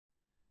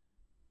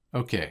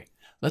Okay,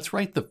 let's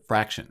write the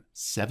fraction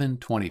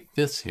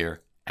 7/25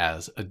 here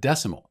as a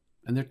decimal.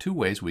 And there are two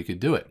ways we could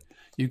do it.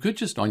 You could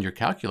just on your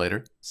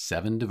calculator,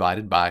 7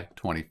 divided by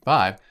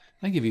 25,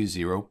 and give you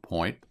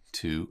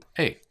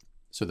 0.28.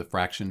 So the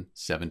fraction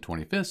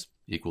 7/25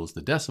 equals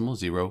the decimal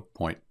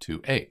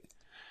 0.28.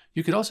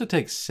 You could also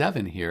take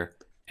 7 here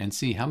and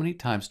see how many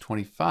times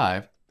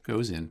 25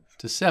 goes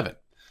into 7.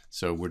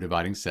 So we're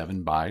dividing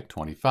 7 by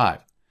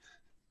 25.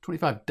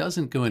 25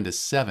 doesn't go into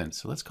 7,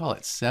 so let's call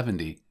it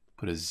 70.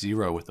 Put a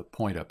 0 with a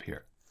point up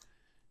here.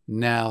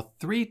 Now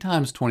 3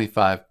 times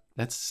 25,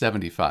 that's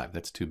 75.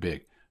 That's too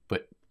big.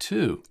 But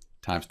 2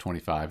 times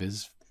 25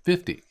 is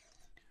 50.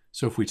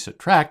 So if we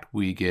subtract,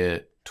 we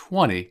get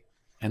 20.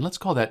 And let's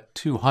call that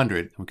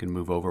 200. We can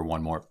move over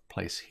one more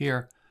place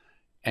here.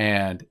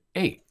 And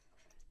 8.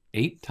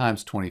 8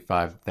 times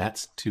 25,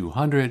 that's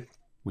 200.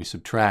 We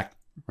subtract,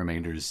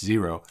 remainder is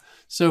 0.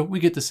 So we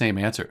get the same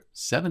answer.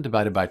 7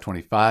 divided by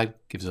 25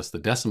 gives us the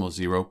decimal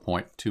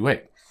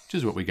 0.28, which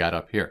is what we got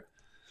up here.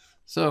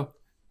 So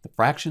the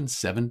fraction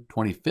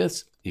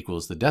 7/25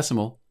 equals the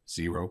decimal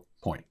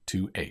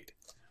 0.28.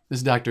 This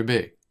is Dr.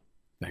 B.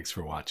 Thanks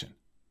for watching.